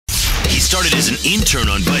started as an intern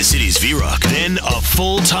on Vice City's V-Rock, then a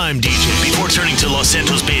full-time DJ before turning to Los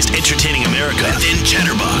Santos-based Entertaining America, and then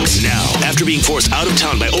Chatterbox. Now, after being forced out of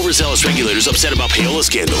town by overzealous regulators upset about payola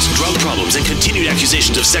scandals, drug problems, and continued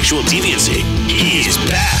accusations of sexual deviancy, he is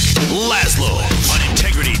back. Lazlow on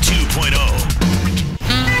Integrity 2.0.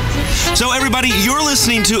 So everybody, you're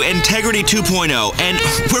listening to Integrity 2.0, and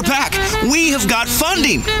we're back. We have got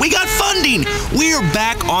funding. We got funding. We are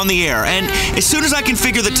back on the air, and as soon as I can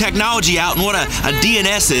figure the technology out and what a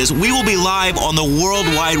DNS is, we will be live on the World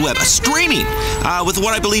Wide Web, streaming with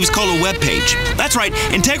what I believe is called a web page. That's right,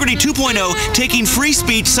 Integrity 2.0, taking free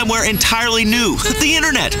speech somewhere entirely new. The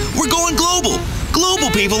internet. We're going global. Global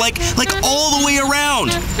people, like all the way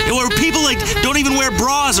around, where people don't even wear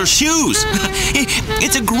bras or shoes.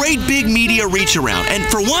 It's a great big media reach around, and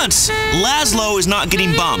for once, Lazlow is not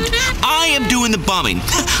getting bummed. I am doing the bumming.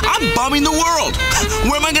 I'm bumming the world.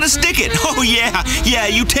 Where am I gonna stick it? Oh yeah,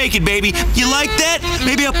 you take it, baby. You like that?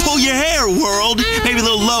 Maybe I'll pull your hair, world. Maybe a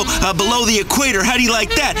little low, below the equator. How do you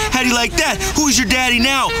like that? How do you like that? Who's your daddy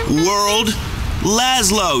now, world?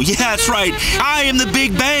 Lazlow, yeah, that's right. I am the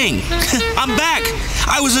Big Bang. I'm back.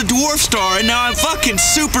 I was a dwarf star, and now I'm fucking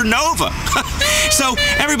supernova. So,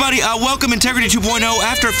 everybody, welcome Integrity 2.0.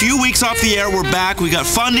 After a few weeks off the air, we're back. We got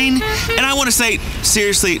funding, and I want to say,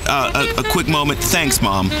 seriously, a quick moment. Thanks,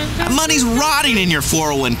 Mom. Money's rotting in your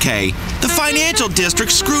 401k. The financial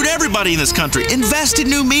district screwed everybody in this country. Invest in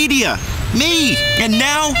new media. Me. And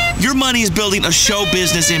now, your money is building a show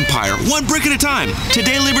business empire. One brick at a time.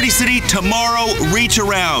 Today, Liberty City. Tomorrow, reach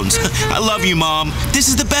arounds. I love you, Mom. This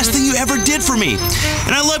is the best thing you ever did for me.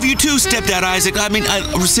 And I love you too, Stepdad Isaac. I mean,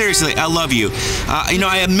 seriously, I love you.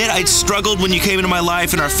 I admit I struggled when you came into my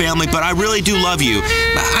life and our family, but I really do love you.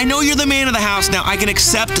 I know you're the man of the house now. I can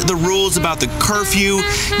accept the rules about the curfew.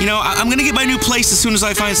 I'm going to get my new place as soon as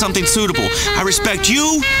I find something suitable. I respect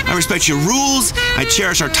you. I respect your rules. I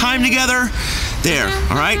cherish our time together. There,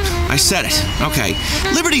 all right? I said it. Okay.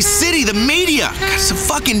 Liberty City, the media. God, it's a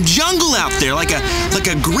fucking jungle out there, like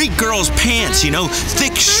a Greek girl's pants,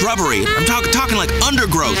 thick shrubbery. I'm talking like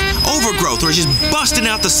undergrowth, overgrowth, where it's just busting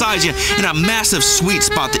out the sides in a massive sweet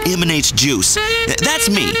spot that emanates juice. That's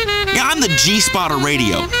me. Yeah, I'm the G-spot of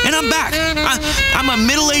radio, and I'm back. I'm a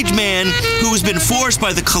middle-aged man who has been forced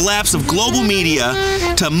by the collapse of global media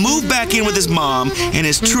to move back in with his mom and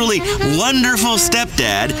his truly wonderful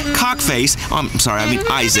stepdad, Cockface. I'm sorry, I mean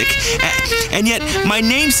Isaac. And yet, my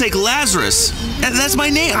namesake Lazarus, that's my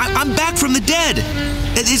name. I'm back from the dead.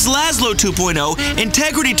 It's Lazlow 2.0,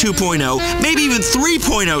 Integrity 2.0, maybe even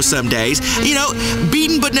 3.0 some days.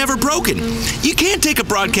 Beaten but never broken. You can't take a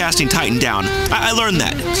broadcasting titan down. I learned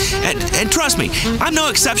that. And trust me, I'm no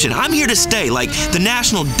exception. I'm here to stay, like the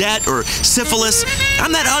national debt or syphilis.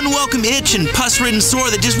 I'm that unwelcome itch and pus-ridden sore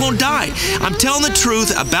that just won't die. I'm telling the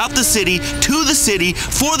truth about the city, to the city,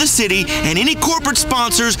 for the city, and any corporate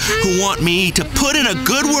sponsors who want me to put in a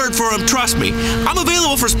good word for them. Trust me, I'm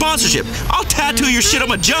available for sponsorship. I'll tattoo your shit on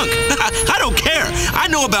my junk. I don't care. I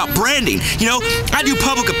know about branding. I do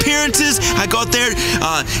public appearances. I go out there,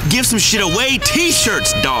 give some shit away.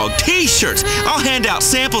 T-shirts, dog. T-shirts. I'll hand out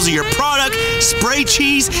samples of your product, spray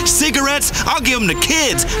cheese, cigarettes. I'll give them to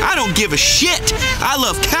kids. I don't give a shit. I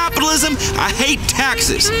love capitalism. I hate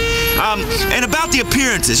taxes. And about the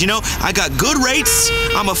appearances, I got good rates.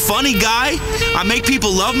 I'm a funny guy. I make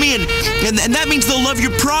people love me, and that means they'll love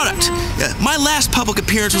your product. My last public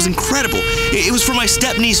appearance was incredible. It was for my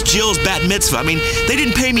stepniece Jill's bat mitzvah. I mean, they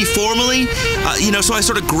didn't pay me formally, so I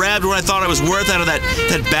sort of grabbed what I thought I was worth out of that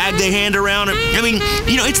bag they hand around. I mean,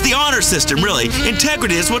 it's the honor system, really.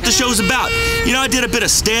 Integrity is what the show's about. I did a bit of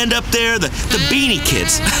stand-up there. The Beanie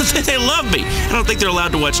Kids, they love me. I don't think they're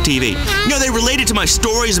allowed to watch TV. They related to my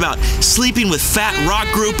stories about sleeping with fat rock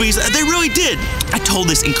groupies. They really did. I told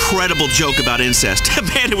this incredible joke about incest.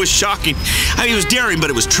 Man, it was shocking. I mean, it was daring, but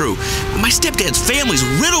it was true. My stepdad's family's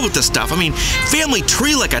riddled with this stuff. I mean, family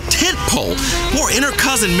tree like a tent pole. More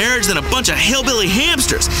inter-cousin marriage than a bunch of hillbilly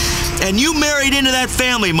hamsters. And you married into that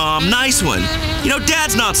family, Mom. Nice one.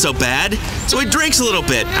 Dad's not so bad, so he drinks a little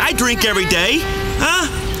bit. I drink every day. Huh?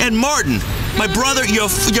 And Martin, my brother, you're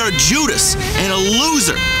a Judas and a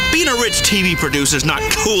loser. Being a rich TV producer's not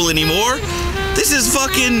cool anymore. This is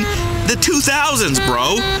fucking the 2000s,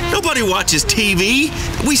 bro. Nobody watches TV.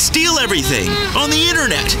 We steal everything on the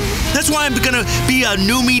internet. That's why I'm gonna be a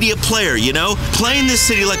new media player, Playing this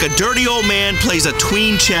city like a dirty old man plays a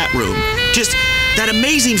tween chat room. Just that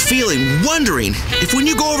amazing feeling, wondering if when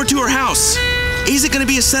you go over to her house, is it going to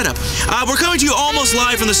be a setup? We're coming to you almost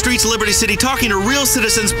live from the streets of Liberty City, talking to real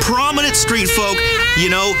citizens, prominent street folk,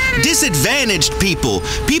 disadvantaged people,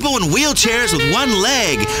 people in wheelchairs with one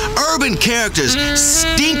leg, urban characters,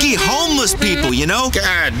 stinky homeless people,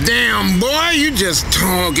 God damn, boy, you just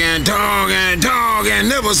talk and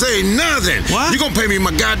never say nothing. What? You gonna pay me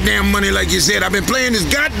my goddamn money like you said. I've been playing this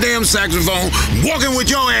goddamn saxophone, walking with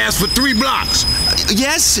your ass for 3 blocks.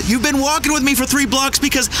 Yes, you've been walking with me for 3 blocks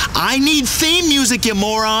because I need theme music, you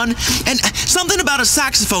moron. And something about a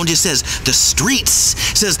saxophone just says, the streets.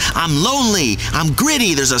 Says, I'm lonely, I'm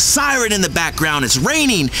gritty, there's a siren in the background, it's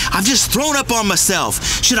raining, I've just thrown up on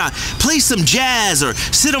myself. Should I play some jazz or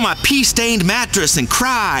sit on my pee-stained mattress and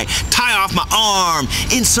cry, tie off my arm,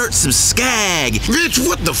 insert some skag? Bitch,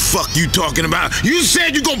 what the fuck you talking about? You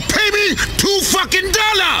said you gonna pay me $2 fucking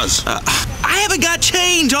dollars. I haven't got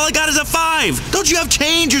change. All I got is a 5. Don't you have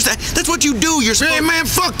change? That's what you do. You're Hey, man,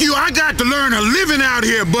 fuck you. I got to learn a living out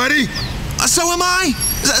here, buddy. So am I.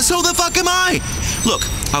 So the fuck am I. Look,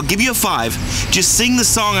 I'll give you a 5. Just sing the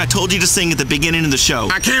song I told you to sing at the beginning of the show.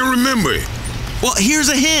 I can't remember it. Well, here's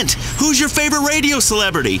a hint. Who's your favorite radio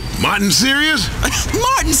celebrity? Martin Sirius?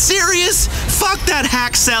 Martin Sirius? Fuck that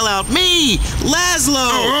hack sellout. Me, Lazlow.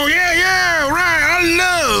 Oh, yeah, right. I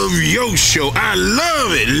love your show. I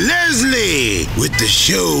love it. Leslie with the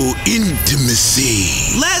show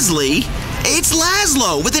Intimacy. Leslie? It's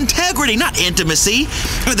Lazlow with integrity, not intimacy.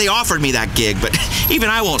 I mean, they offered me that gig, but even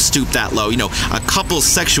I won't stoop that low. A couple's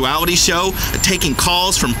sexuality show, taking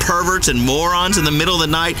calls from perverts and morons in the middle of the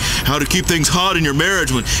night. How to keep things hot in your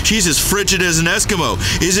marriage when she's as frigid as an Eskimo.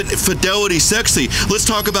 Isn't fidelity sexy? Let's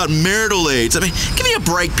talk about marital aids. I mean, give me a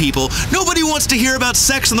break, people. Nobody wants to hear about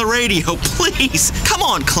sex on the radio. Please. Come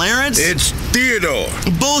on, Clarence. It's Theodore.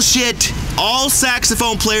 Bullshit. All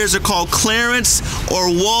saxophone players are called Clarence or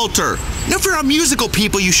Walter. Now, for our musical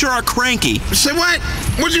people, you sure are cranky. Say what?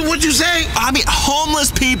 What'd you say? I mean, homeless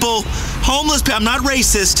people. I'm not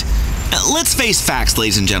racist. Let's face facts,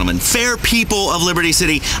 ladies and gentlemen. Fair people of Liberty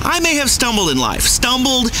City, I may have stumbled in life.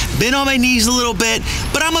 Been on my knees a little bit,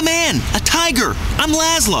 but I'm a man, a tiger. I'm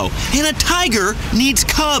Lazlow, and a tiger needs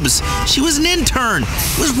cubs. She was an intern.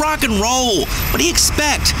 It was rock and roll. What do you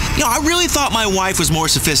expect? I really thought my wife was more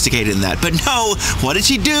sophisticated than that, but no. What did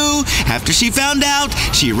she do? After she found out,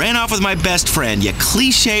 she ran off with my best friend, you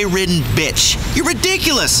cliche-ridden bitch. You're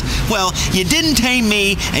ridiculous. Well, you didn't tame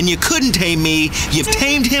me, and you couldn't tame me. You've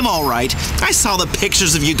tamed him all right. I saw the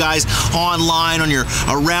pictures of you guys online on your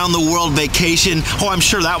around-the-world vacation. Oh, I'm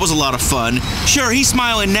sure that was a lot of fun. Sure, he's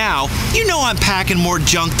smiling now. You know I'm packing more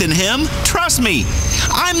junk than him. Trust me.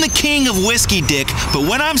 I'm the king of whiskey dick, but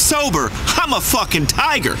when I'm sober, I'm a fucking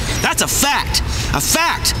tiger. That's a fact. A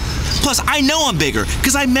fact. Plus, I know I'm bigger,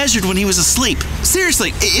 because I measured when he was asleep.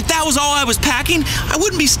 Seriously, if that was all I was packing, I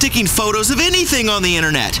wouldn't be sticking photos of anything on the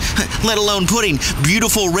internet, let alone putting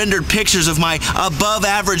beautiful rendered pictures of my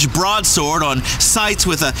above-average broadsword on sites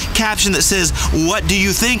with a caption that says, "What do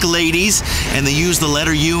you think, ladies?" And they use the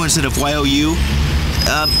letter U instead of Y-O-U.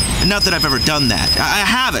 Not that I've ever done that. I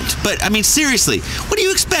haven't. But, I mean, seriously, what do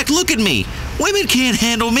you expect? Look at me. Women can't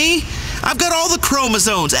handle me. I've got all the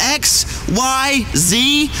chromosomes, X, Y,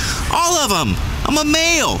 Z, all of them. I'm a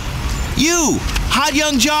male. You, hot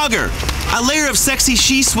young jogger, a layer of sexy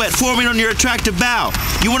she sweat forming on your attractive bow.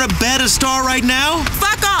 You want to bet a star right now?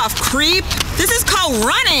 Fuck off, creep. This is called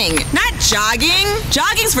running, not jogging.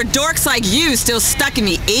 Jogging's for dorks like you still stuck in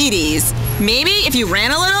the 80s. Maybe if you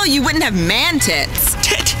ran a little, you wouldn't have man tits.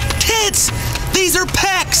 Tits? These are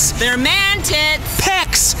pecs. They're man tits.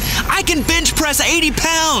 Pecs. I can bench press 80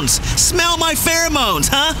 pounds. Smell my pheromones,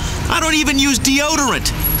 huh? I don't even use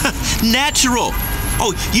deodorant. Natural.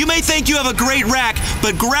 Oh, you may think you have a great rack,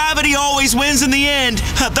 but gravity always wins in the end.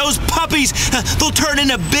 Those puppies, they'll turn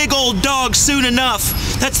into big old dogs soon enough.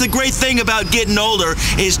 That's the great thing about getting older,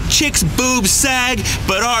 is chicks' boobs sag,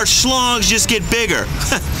 but our schlongs just get bigger.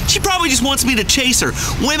 She probably just wants me to chase her.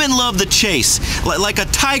 Women love the chase, like a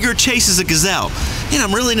tiger chases a gazelle. And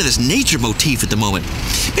I'm really into this nature motif at the moment.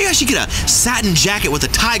 Maybe I should get a satin jacket with a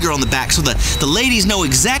tiger on the back so the ladies know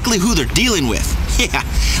exactly who they're dealing with. Yeah,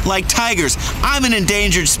 like tigers, I'm an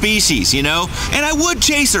endangered species, And I would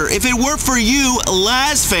chase her if it weren't for you,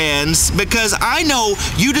 Laz fans, because I know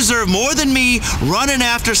you deserve more than me running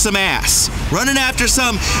after some ass. Running after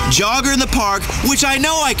some jogger in the park, which I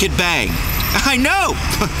know I could bang. I know.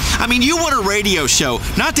 I mean, you want a radio show,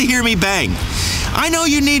 not to hear me bang. I know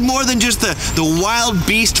you need more than just the wild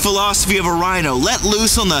beast philosophy of a rhino let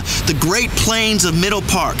loose on the great plains of Middle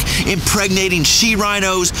Park, impregnating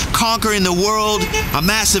she-rhinos, conquering the world, a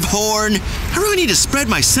massive horn. I really need to spread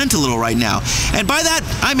my scent a little right now. And by that,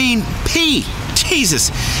 I mean pee. Jesus,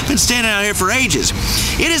 been standing out here for ages.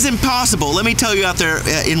 It is impossible, let me tell you out there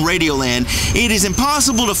in Radioland, it is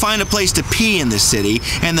impossible to find a place to pee in this city,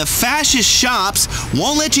 and the fascist shops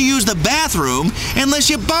won't let you use the bathroom unless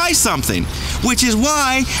you buy something, which is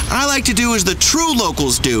why I like to do as the true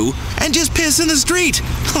locals do and just piss in the street,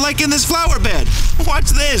 like in this flower bed. Watch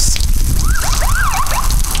this.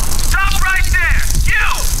 Stop right there! You!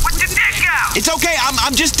 With your dick out! It's okay,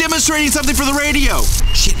 I'm just demonstrating something for the radio.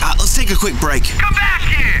 Shit, let's take a quick break. Come back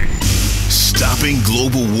here! Stopping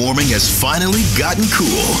global warming has finally gotten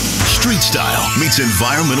cool. Street style meets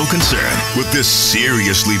environmental concern with this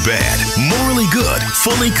seriously bad, morally good,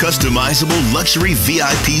 fully customizable luxury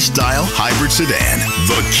VIP style hybrid sedan.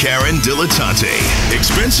 The Karen Dilettante.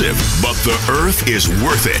 Expensive, but the earth is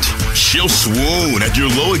worth it. She'll swoon at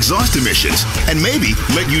your low exhaust emissions and maybe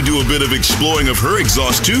let you do a bit of exploring of her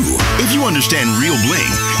exhaust too. If you understand real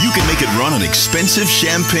bling, you can make it run on expensive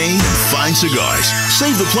champagne and fine cigars.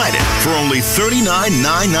 Save the planet for only $39,999.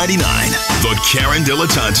 The Karen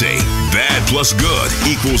Dilettante. Bad plus good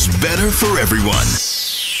equals better for everyone.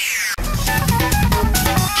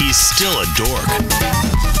 He's still a dork.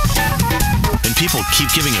 And people keep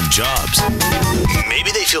giving him jobs.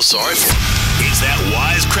 Maybe they feel sorry for him. It's that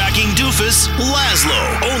wisecracking doofus,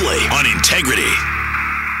 Lazlow, only on Integrity.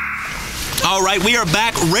 All right, we are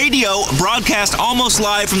back. Radio broadcast almost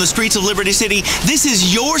live from the streets of Liberty City. This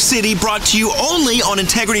is your city, brought to you only on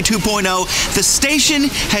Integrity 2.0. The station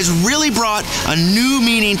has really brought a new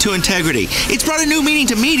meaning to integrity. It's brought a new meaning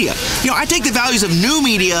to media. You know, I take the values of new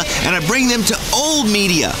media and I bring them to old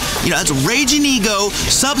media. You know, that's raging ego,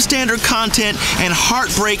 substandard content, and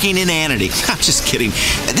heartbreaking inanity. I'm just kidding.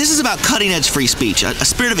 This is about cutting-edge free speech, a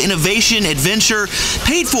spirit of innovation, adventure,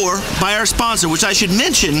 paid for by our sponsor, which I should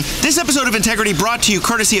mention. This episode of Integrity brought to you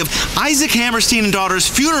courtesy of Isaac Hammerstein and Daughters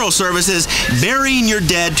Funeral Services, burying your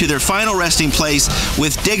dead to their final resting place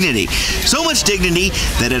with dignity. So much dignity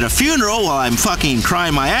that at a funeral, while I'm fucking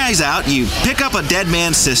crying my eyes out, you pick up a dead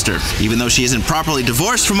man's sister, even though she isn't properly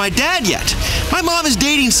divorced from my dad yet. My mom is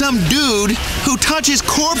dating some dude who touches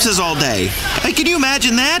corpses all day. Hey, can you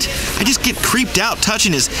imagine that? I just get creeped out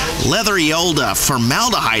touching his leathery old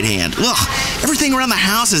formaldehyde hand. Ugh, everything around the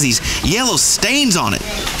house has these yellow stains on it.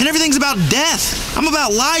 And everything's about death. I'm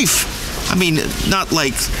about life. I mean, not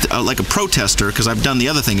like a protester, because I've done the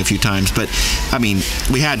other thing a few times, but, I mean,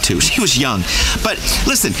 we had to. She was young. But,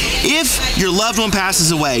 listen, if your loved one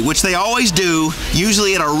passes away, which they always do,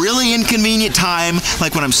 usually at a really inconvenient time,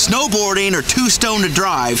 like when I'm snowboarding or too stoned to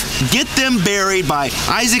drive, get them buried by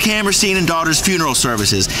Isaac Hammerstein and Daughters Funeral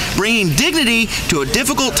Services, bringing dignity to a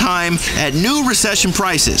difficult time at new recession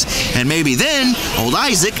prices. And maybe then, old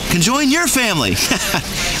Isaac can join your family.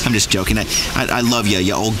 I'm just joking. I love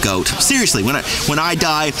you old goat. Seriously, when I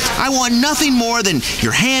die, I want nothing more than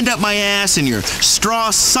your hand up my ass and your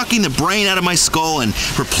straw sucking the brain out of my skull and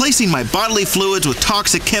replacing my bodily fluids with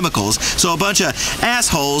toxic chemicals so a bunch of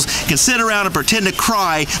assholes can sit around and pretend to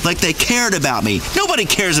cry like they cared about me. Nobody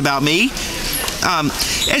cares about me.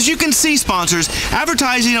 As you can see, sponsors,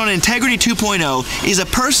 advertising on Integrity 2.0 is a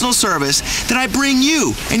personal service that I bring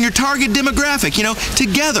you and your target demographic, you know,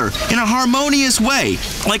 together in a harmonious way,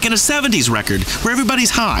 like in a 70s record where everybody's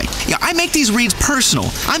high. Yeah, I make these reads personal.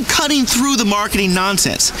 I'm cutting through the marketing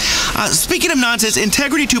nonsense. Speaking of nonsense,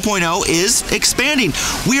 Integrity 2.0 is expanding.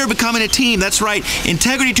 We are becoming a team. That's right,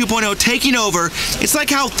 Integrity 2.0 taking over. It's like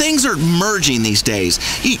how things are merging these days.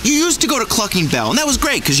 You used to go to Clucking Bell, and that was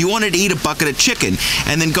great because you wanted to eat a bucket of chicken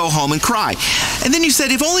and then go home and cry. And then you said,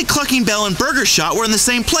 if only Clucking Bell and Burger Shot were in the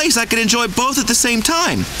same place, I could enjoy both at the same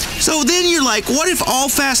time. So then you're like, what if all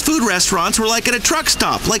fast food restaurants were like at a truck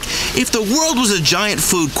stop? Like, if the world was a giant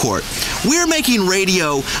food court. We're making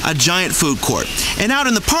radio a giant food court. And out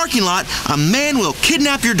in the parking lot, a man will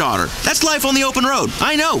kidnap your daughter. That's life on the open road.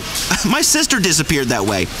 I know. My sister disappeared that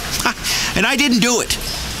way. And I didn't do it.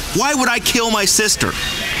 Why would I kill my sister?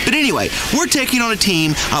 But anyway, we're taking on a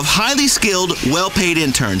team of highly skilled, well-paid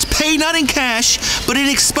interns. Paid not in cash, but in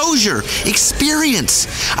exposure, experience,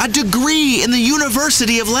 a degree in the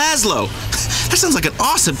University of Lazlow. That sounds like an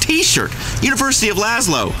awesome t-shirt. University of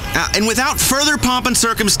Lazlow. And without further pomp and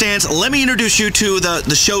circumstance, let me introduce you to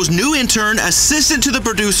the show's new intern, assistant to the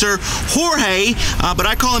producer, Jorge, but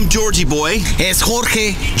I call him Georgie Boy. Es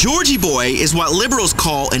Jorge. Georgie Boy is what liberals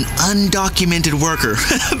call an undocumented worker.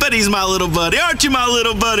 But he's my little buddy. Aren't you my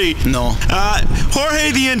little buddy? No.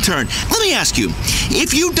 Jorge the intern. Let me ask you,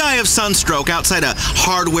 if you die of sunstroke outside a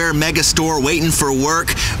hardware mega store waiting for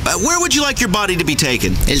work, where would you like your body to be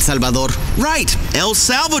taken? El Salvador. Right. right, El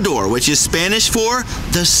Salvador, which is Spanish for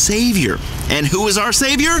the Savior. And who is our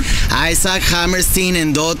Savior? Isaac Hammerstein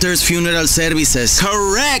and Daughters Funeral Services.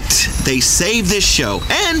 Correct. They saved this show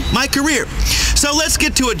and my career. So let's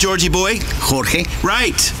get to it, Georgie boy. Jorge?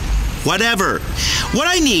 Right. Whatever. What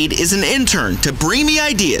I need is an intern to bring me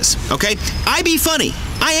ideas, okay? I be funny.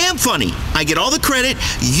 I am funny. I get all the credit.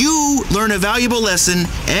 You learn a valuable lesson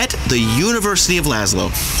at the University of Lazlow.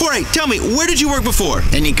 Jorge, tell me, where did you work before?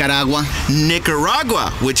 In Nicaragua.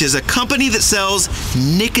 Nicaragua, which is a company that sells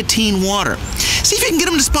nicotine water. See if you can get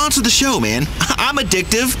them to sponsor the show, man. I'm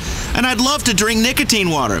addictive, and I'd love to drink nicotine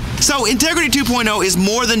water. So Integrity 2.0 is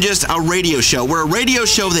more than just a radio show. We're a radio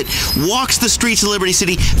show that walks the streets of Liberty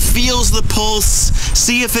City, feels the pulse,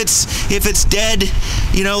 see if it's dead,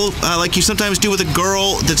 you know, like you sometimes do with a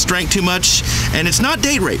girl that's drank too much. And it's not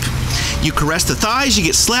date rape. You caress the thighs, you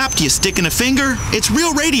get slapped, you stick in a finger. It's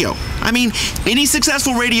real radio. I mean, any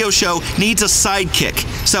successful radio show needs a sidekick.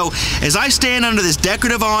 So as I stand under this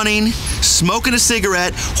decorative awning, smoking a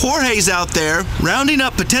cigarette, Jorge's out there rounding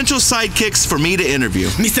up potential sidekicks for me to interview.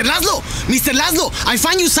 Mr. Lazlow! Mr. Lazlow! I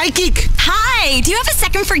find you sidekick! Hi, do you have a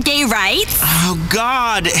second for gay rights? Oh,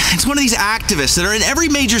 God. It's one of these activists that are in every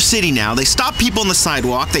major city now. They stop people on the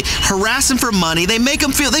sidewalk. They harass them for money. They make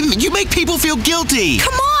them feel... You make people feel guilty.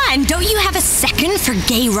 Come on, don't you have a second for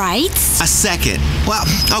gay rights? A second? Well,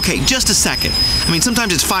 okay, just a second. I mean,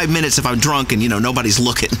 sometimes it's 5 minutes if I'm drunk and, nobody's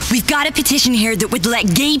looking. We've got a petition here that would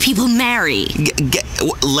let gay people marry.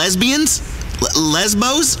 Lesbians?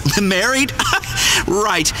 Lesbos? Married?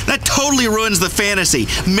 Right. That totally ruins the fantasy.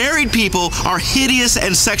 Married people are hideous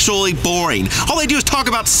and sexually boring. All they do is talk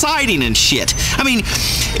about siding and shit. I mean,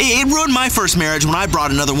 it ruined my first marriage when I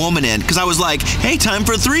brought another woman in, because I was like, hey, time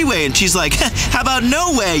for a three-way. And she's like, how about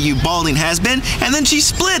no way, you balding has-been? And then she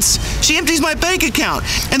splits. She empties my bank account.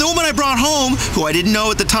 And the woman I brought home, who I didn't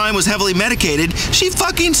know at the time was heavily medicated, she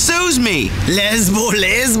fucking sues me.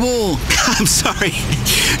 Lesbo. I'm sorry.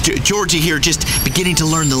 Georgie here, just beginning to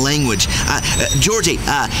learn the language. Georgie,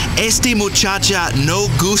 este muchacha no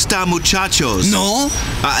gusta muchachos. No?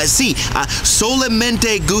 Sí,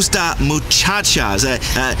 solamente gusta muchachas.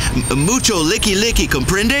 Mucho licky licky,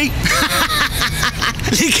 comprende?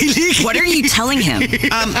 Licky licky. What are you telling him?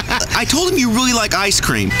 I told him you really like ice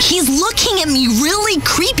cream. He's looking at me really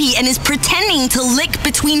creepy and is pretending to lick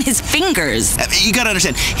between his fingers. You gotta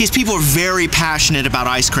understand, his people are very passionate about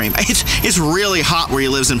ice cream. It's really hot where he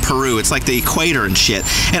lives in Peru. It's like the equator and shit.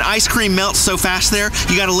 And ice cream melts so fast there,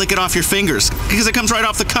 you gotta lick it off your fingers because it comes right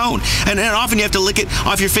off the cone. And often you have to lick it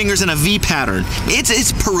off your fingers in a V pattern.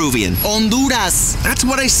 It's Peruvian. Honduras. That's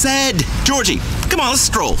what I said. Georgie, come on, let's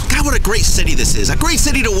stroll. God, what a great city this is. A great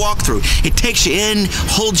city to walk through. It takes you in,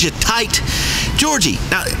 holds you tight. Georgie,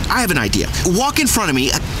 now, I have an idea. Walk in front of me,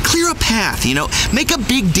 clear a path, make a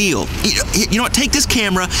big deal. You know what, take this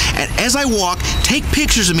camera, and as I walk, take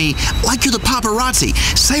pictures of me like you're the paparazzi.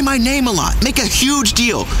 Say my name a lot. Make a huge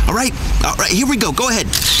deal. All right, here we go. Go ahead.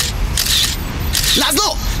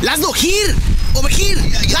 Lazlow, here! Over here!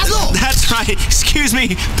 Lazlow! That's right. Excuse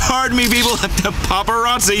me. Pardon me, people. The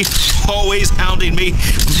paparazzi always hounding me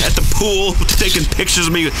at the pool, taking pictures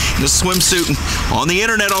of me in a swimsuit and on the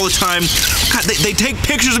internet all the time. God, they take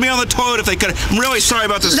pictures of me on the toilet if they could. I'm really sorry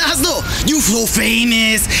about this. Lazlow, you so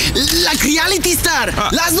famous. Like reality star.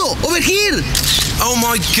 Lazlow, over here. Oh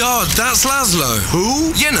my God, that's Lazlow.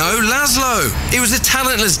 Who? You know, Lazlow. He was a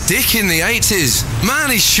talentless dick in the 80s. Man,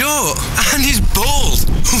 he's short. And he's bald.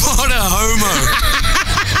 What a homo.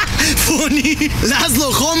 Funny.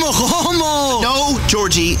 Lazlow, homo. No,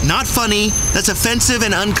 Georgie, not funny. That's offensive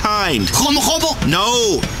and unkind. Homo.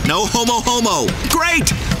 No, homo.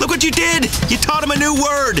 Great. Look what you did. You taught him a new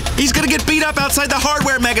word. He's gonna get beat up outside the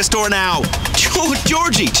hardware megastore now. Oh,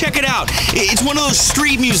 Georgie, check it out. It's one of those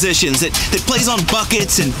street musicians that plays on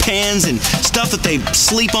buckets and pans and stuff that they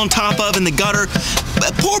sleep on top of in the gutter.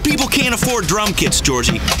 Poor people can't afford drum kits,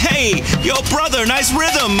 Georgie. Hey, yo, brother, nice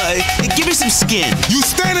rhythm. Give me some skin. You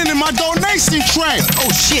standing in my donation tray.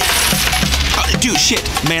 Oh, shit. Dude, shit.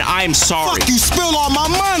 Man, I'm sorry. Fuck, you spilled all my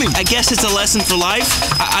money. I guess it's a lesson for life.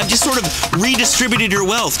 I've just sort of redistributed your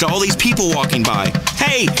wealth to all these people walking by.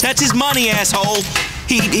 Hey, that's his money, asshole.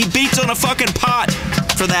 He beats on a fucking pot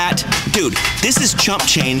for that. Dude, this is chump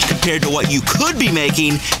change compared to what you could be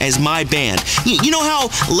making as my band. You know how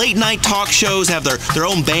late night talk shows have their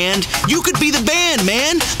own band? You could be the band,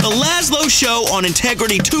 man. The Lazlow Show on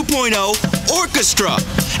Integrity 2.0 Orchestra.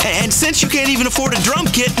 And since you can't even afford a drum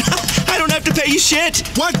kit, I don't have to pay you shit.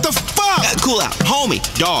 What the fuck? Cool out. Homie,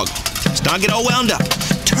 dog. Let's not get all wound up.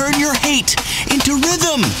 Turn your hate into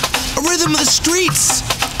rhythm. A rhythm of the streets.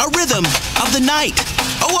 A rhythm of the night.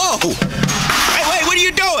 Oh, whoa. Hey, what are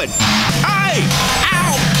you doing? Hey!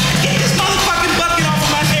 Ow! Get this motherfucking bucket off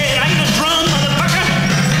of my head. I ain't a drum, motherfucker.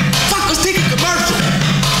 Fuck, let's take a commercial.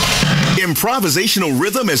 Improvisational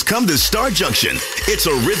rhythm has come to Star Junction. It's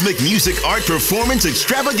a rhythmic music art performance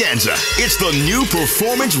extravaganza. It's the new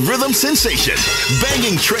performance rhythm sensation.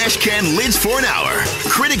 Banging trash can lids for an hour.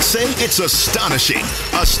 Critics say it's astonishing.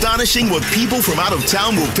 Astonishing what people from out of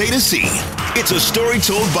town will pay to see. It's a story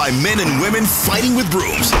told by men and women fighting with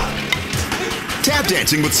brooms, tap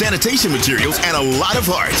dancing with sanitation materials, and a lot of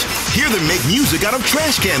heart. Hear them make music out of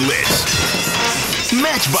trash can lids,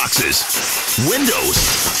 matchboxes, windows,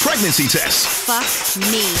 pregnancy tests. Fuck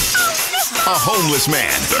me. A homeless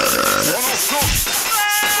man.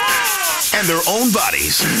 And their own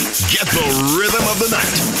bodies. Get the rhythm of the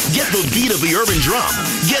night. Get the beat of the urban drum.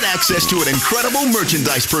 Get access to an incredible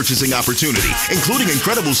merchandise purchasing opportunity, including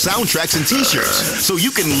incredible soundtracks and t-shirts, so you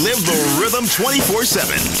can live the rhythm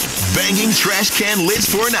 24/7. Banging trash can lids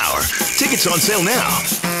for an hour. Tickets on sale now.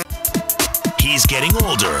 He's getting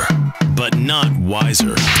older, but not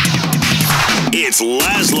wiser. It's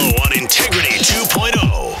Lazlow on Integrity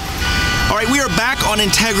 2.0. All right, we are back on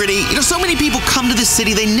Integrity. You know, so many people come to this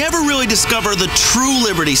city, they never really discover the true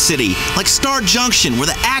Liberty City, like Star Junction, where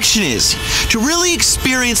the action is. To really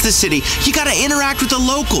experience the city, you gotta interact with the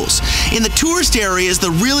locals. In the tourist areas, the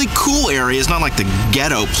really cool areas, not like the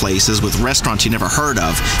ghetto places with restaurants you never heard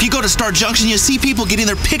of. If you go to Star Junction, you see people getting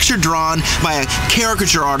their picture drawn by a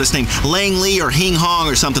caricature artist named Lang Lee or Hing Hong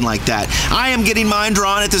or something like that. I am getting mine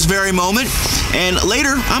drawn at this very moment, and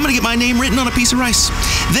later, I'm gonna get my name written on a piece of rice.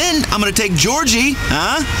 Then, I'm gonna take Georgie,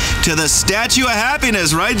 to the Statue of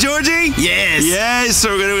Happiness, right, Georgie? Yes. Yes,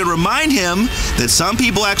 so we're going to remind him that some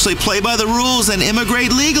people actually play by the rules and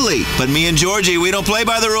immigrate legally. But me and Georgie, we don't play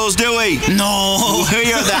by the rules, do we? No.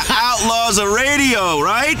 We are the outlaws of radio,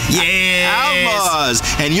 right? Yes. Outlaws.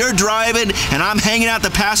 And you're driving, and I'm hanging out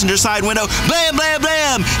the passenger side window, blam, blam,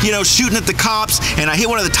 blam, you know, shooting at the cops, and I hit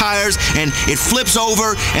one of the tires, and it flips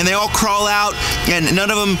over, and they all crawl out, and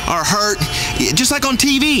none of them are hurt. Just like on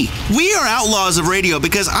TV. We are outlaws of radio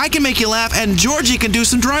because I can make you laugh and Georgie can do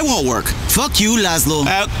some drywall work. Fuck you, Lazlow.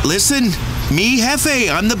 Listen, me, Jefe,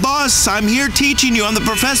 I'm the boss. I'm here teaching you. I'm the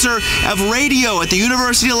professor of radio at the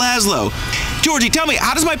University of Lazlow. Georgie, tell me,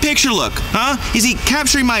 how does my picture look? Is he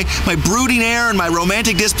capturing my brooding air and my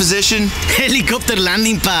romantic disposition? Helicopter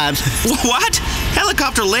landing pad. What?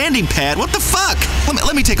 Helicopter landing pad? What the fuck?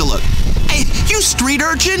 Let me take a look. Hey, you street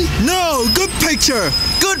urchin? No, good picture.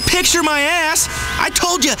 Good picture, my ass. I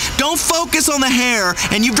told you, don't focus on the hair,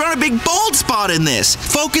 and you've drawn a big bald spot in this.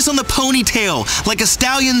 Focus on the ponytail, like a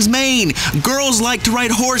stallion's mane. Girls like to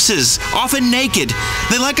ride horses, often naked.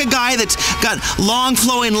 They like a guy that's got long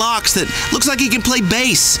flowing locks that looks like he can play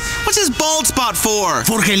bass. What's his bald spot for?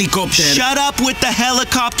 For helicopter. Shut up with the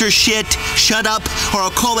helicopter shit. Shut up, or I'll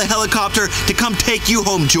call the helicopter to come take you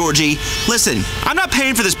home, Georgie. Listen, I'm not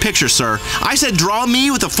paying for this picture, sir. I said draw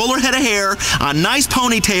me with a fuller head of hair, a nice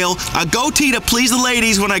ponytail, a goatee to please the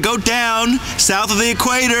ladies when I go down south of the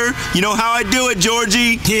equator. You know how I do it,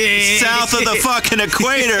 Georgie? Yeah. South of the fucking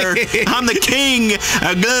equator. I'm the king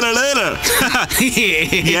of glitter.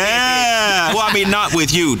 Yeah. Well, I mean, not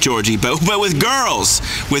with you, Georgie, but with girls.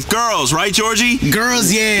 With girls, right, Georgie?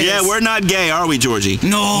 Girls, yes. Yeah, we're not gay, are we, Georgie?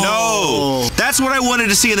 No. No. That's what I wanted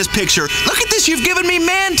to see in this picture. Look at this. You've given me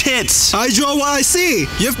man tits. I draw what I see.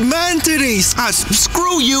 You have man titties.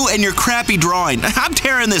 Screw you and your crappy drawing. I'm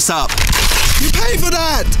tearing this up. You pay for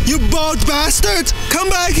that, you bald bastard. Come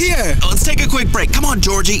back here. Let's take a quick break. Come on,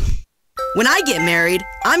 Georgie. When I get married,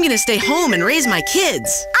 I'm gonna stay home and raise my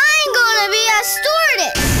kids. I'm gonna be a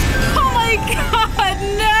stewardess. Oh my God,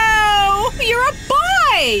 no! You're a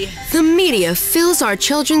boy! The media fills our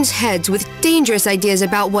children's heads with dangerous ideas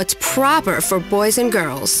about what's proper for boys and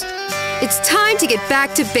girls. It's time to get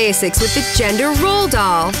back to basics with the Gender Role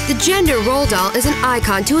Doll. The Gender Role Doll is an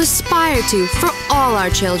icon to aspire to for all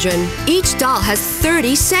our children. Each doll has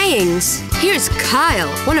 30 sayings. Here's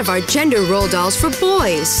Kyle, one of our Gender Role Dolls for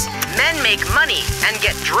boys. Men make money and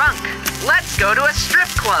get drunk. Let's go to a strip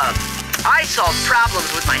club. I solve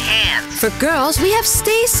problems with my hands. For girls, we have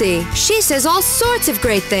Stacy. She says all sorts of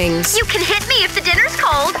great things. You can hit me if the dinner's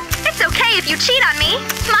cold. It's okay if you cheat on me.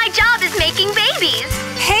 My job is making babies.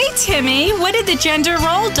 Hey, Timmy, what did the Gender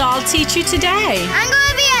Role Doll teach you today? I'm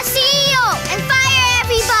gonna be a CEO and fire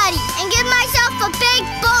everybody and give myself a big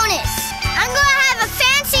bonus. I'm gonna have a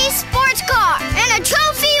fancy sports car and a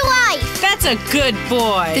trophy wife. That's a good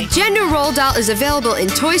boy. The Gender Role Doll is available in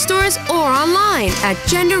toy stores or online at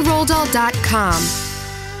genderrolldoll.com.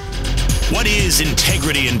 What is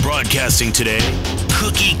integrity in broadcasting today?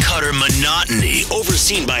 cookie-cutter monotony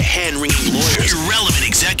overseen by hand-wringing lawyers, irrelevant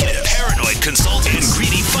executives, paranoid consultants, and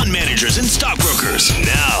greedy fund managers and stockbrokers.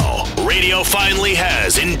 Now, radio finally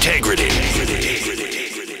has integrity.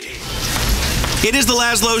 It is the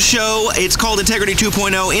Lazlow Show. It's called Integrity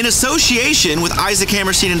 2.0 in association with Isaac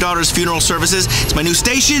Hammerstein and Daughters Funeral Services. It's my new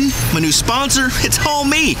station, my new sponsor. It's all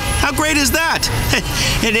me. How great is that?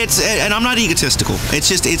 and I'm not egotistical.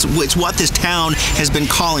 It's what this town has been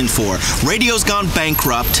calling for. Radio's gone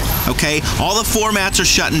bankrupt, okay? All the formats are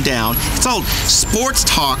shutting down. It's all sports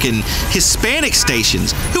talk and Hispanic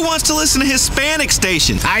stations. Who wants to listen to Hispanic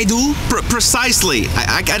stations? I do. Precisely.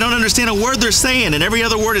 I don't understand a word they're saying, and every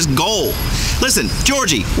other word is goal. Listen,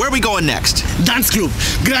 Georgie, where are we going next? Dance club.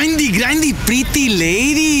 Grindy, pretty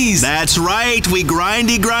ladies. That's right. We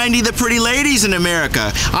grindy the pretty ladies in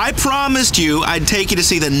America. I promised you I'd take you to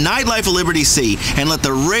see the nightlife of Liberty Sea and let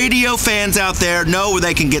the radio fans out there know where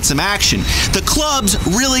they can get some action. The clubs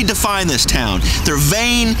really define this town. They're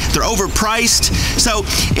vain, they're overpriced. So,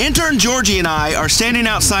 intern Georgie and I are standing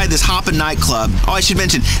outside this hoppin' nightclub. Oh, I should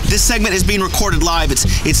mention, this segment is being recorded live.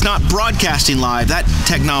 It's not broadcasting live. That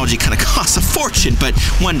technology kind of costs a fortune, but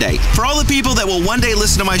one day. For all the people that will one day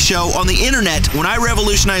listen to my show on the internet when I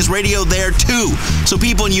revolutionize radio there too. So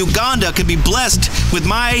people in Uganda can be blessed with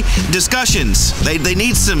my discussions. They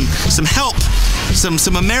need some help.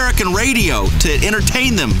 Some American radio to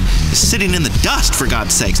entertain them. Sitting in the dust, for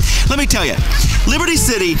God's sakes. Let me tell you, Liberty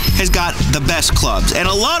City has got the best clubs, and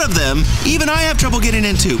a lot of them, even I have trouble getting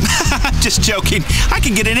into. Just joking. I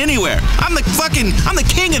can get in anywhere. I'm the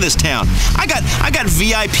king of this town. I got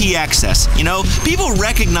VIP access, you know? People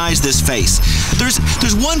recognize this face.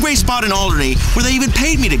 There's one great spot in Alderney where they even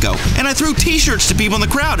paid me to go, and I threw t-shirts to people in the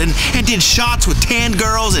crowd and did shots with tan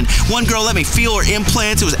girls, and one girl let me feel her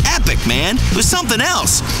implants. It was epic, man. It was something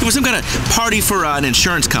else. It was some kind of party for an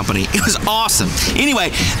insurance company. It was awesome. Anyway,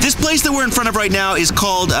 this place that we're in front of right now is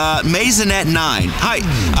called Maisonette 9.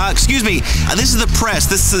 Hi, excuse me. This is the press.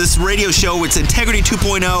 This is this radio show. It's Integrity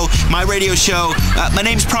 2.0, my radio show. My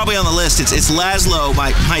name's probably on the list. It's Lazlow,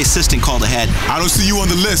 my assistant, called ahead. I don't see you on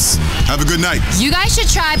the list. Have a good night. You guys should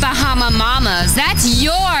try Bahama Mamas. That's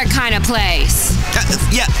your kind of place.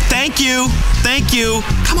 Yeah, thank you.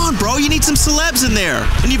 Come on, bro. You need some celebs in there.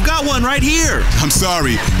 And you've got one right here. I'm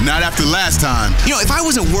sorry. Not after last time. You know, if I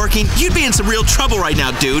wasn't working, you'd be in some real trouble right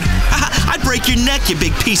now, dude. I'd break your neck, you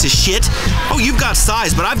big piece of shit. Oh, you've got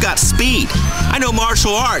size, but I've got speed. I know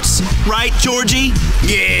martial arts. Right, Georgie?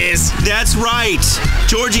 Yes. That's right.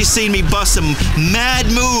 Georgie's seen me bust some mad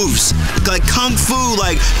moves. Like kung fu,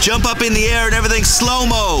 like jump up in the air and everything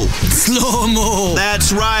slow-mo. Slow-mo.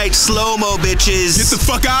 That's right, slow-mo, bitches. Get the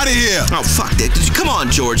fuck out of here. Oh, fuck that. Come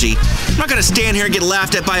on, Georgie. I'm not gonna stand here and get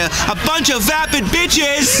laughed at by a bunch of vapid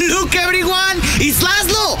bitches. Look, everyone, it's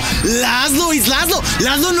Lazlow. Lazlow is Lazlow.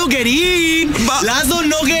 Lazlow no get in. Lazlow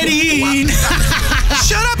no get in.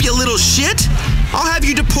 Shut up, you little shit. I'll have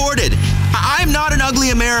you deported. I'm not an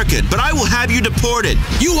ugly American, but I will have you deported.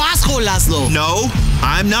 You asshole, Lazlow. No,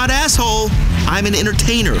 I'm not asshole. I'm an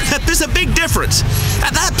entertainer. There's a big difference.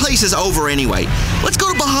 That place is over anyway. Let's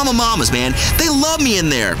go to Bahama Mamas, man. They love me in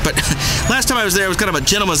there. But last time I was there, it was kind of a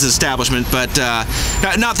gentleman's establishment. But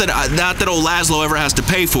not that old Lazlow ever has to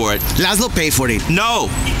pay for it. Lazlow pay for it. No,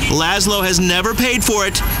 Lazlow has never paid for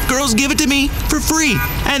it. Girls give it to me for free.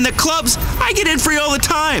 And the clubs, I get in free all the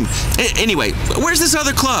time. Anyway, where's this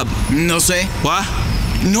other club? No sé. What?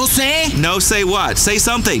 No sé. No say what? Say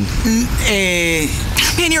something.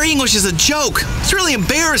 Man, your English is a joke. It's really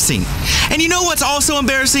embarrassing. And you know what's also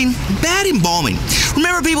embarrassing? Bad embalming.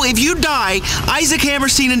 Remember, people, if you die, Isaac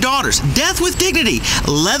Hammerstein and Daughters, death with dignity,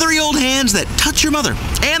 leathery old hands that touch your mother.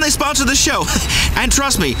 And they sponsor the show. And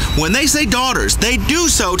trust me, when they say daughters, they do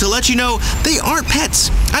so to let you know they aren't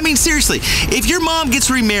pets. I mean, seriously, if your mom gets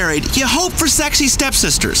remarried, you hope for sexy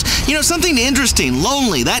stepsisters. You know, something interesting,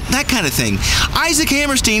 lonely, that kind of thing. Isaac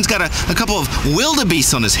Hammerstein's got a couple of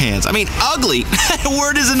wildebeests on his hands. I mean, ugly. That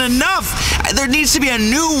word isn't enough. There needs to be a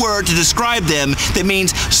new word to describe them that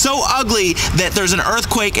means so ugly that there's an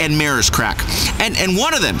earthquake and mirrors crack. And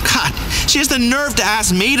one of them, God, she has the nerve to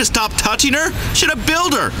ask me to stop touching her? Should have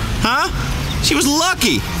billed her, huh? She was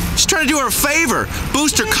lucky. She's trying to do her a favor,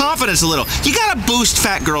 boost her confidence a little. You gotta boost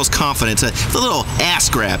fat girls' confidence, a little ass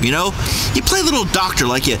grab, you know? You play a little doctor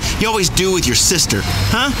like you always do with your sister,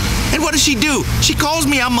 huh? And what does she do? She calls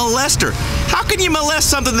me a molester. How can you molest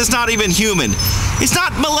something that's not even human? It's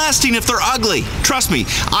not molesting if they're ugly. Trust me,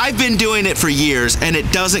 I've been doing it for years, and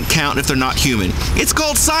it doesn't count if they're not human. It's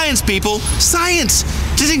called science, people. Science.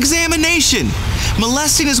 It's an examination.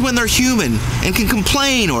 Molesting is when they're human and can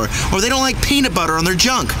complain or they don't like peanut butter on their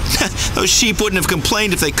junk. Those sheep wouldn't have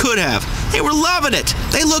complained if they could have. They were loving it.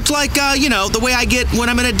 They looked like, the way I get when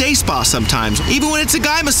I'm in a day spa sometimes, even when it's a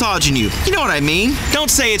guy massaging you. You know what I mean?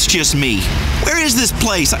 Don't say it's just me. Where is this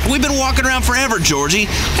place? We've been walking around forever, Georgie.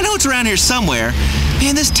 I know it's around here somewhere.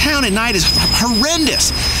 Man, this town at night is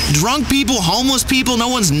horrendous. Drunk people, homeless people, no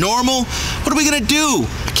one's normal. What are we gonna do?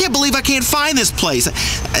 I can't believe I can't find this place.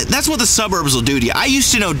 That's what the suburbs will do to you. I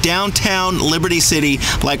used to know downtown Liberty City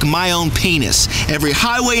like my own penis. Every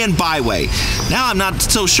highway and byway. Now I'm not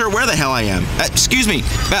so sure where the hell I am. Excuse me,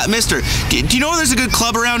 mister, do you know where there's a good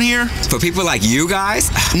club around here? For people like you guys?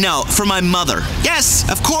 No, for my mother. Yes,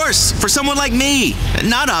 of course, for someone like me.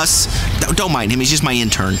 Not us. Don't mind him, he's just my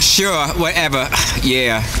intern. Sure, whatever.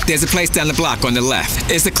 Yeah, there's a place down the block on the left.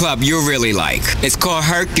 It's a club you'll really like. It's called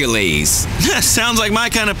Hercules. Sounds like my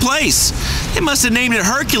kind of place. They must have named it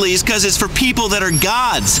Hercules because it's for people that are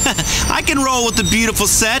gods. I can roll with the beautiful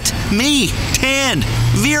set. Me, tanned,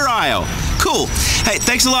 virile. Cool. Hey,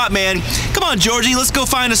 thanks a lot, man. Come on, Georgie, let's go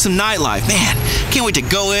find us some nightlife. Man, can't wait to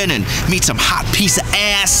go in and meet some hot piece of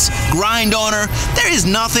ass, grind on her. There is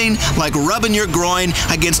nothing like rubbing your groin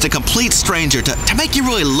against a complete stranger to make you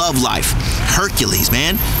really love life. Hercules,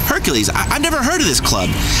 man. Hercules. I've never heard of this club.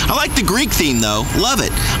 I like the Greek theme, though. Love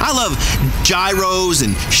it. I love gyros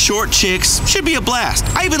and short chicks. Should be a blast.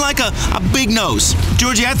 I even like a big nose.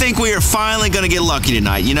 Georgie, I think we are finally going to get lucky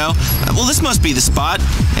tonight, you know? Well, this must be the spot.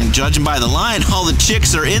 And judging by the line, all the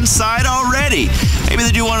chicks are inside already. Maybe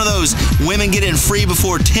they do one of those women get in free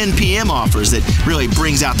before 10 p.m. offers that really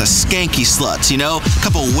brings out the skanky sluts, you know? A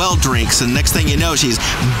couple well drinks, and next thing you know, she's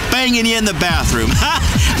banging you in the bathroom.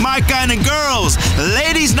 Ha! My kind of girls.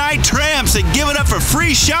 Ladies' night tramps that give it up for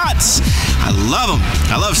free shots. I love them.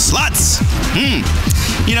 I love sluts.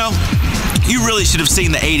 You know, you really should have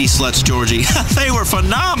seen the 80s sluts, Georgie. They were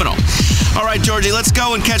phenomenal. All right, Georgie, let's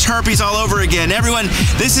go and catch herpes all over again. Everyone,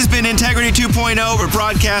 this has been Integrity 2.0. We're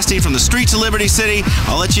broadcasting from the streets of Liberty City.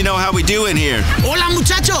 I'll let you know how we do in here. Hola,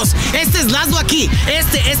 muchachos. Este es Lazlow aquí.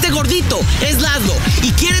 Este gordito es Lazlow.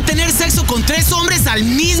 Y quiere tener sexo con 3 hombres al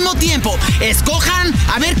mismo tiempo. Escojan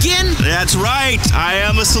a ver quién. That's right. I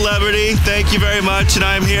am a celebrity. Thank you very much, and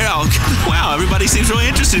I'm here. Oh, wow, everybody seems really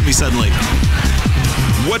interested in me suddenly.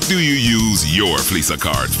 What do you use your Fleeca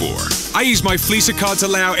card for? I use my Fleeca card to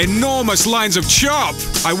lay out enormous lines of chop.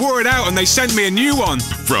 I wore it out and they sent me a new one.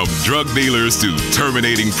 From drug dealers to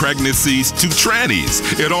terminating pregnancies to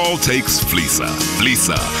trannies, it all takes Fleeca.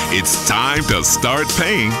 Fleeca, it's time to start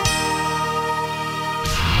paying.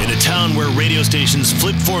 In a town where radio stations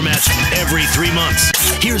flip formats every 3 months,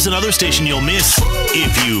 here's another station you'll miss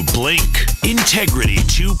if you blink. Integrity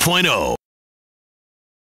 2.0.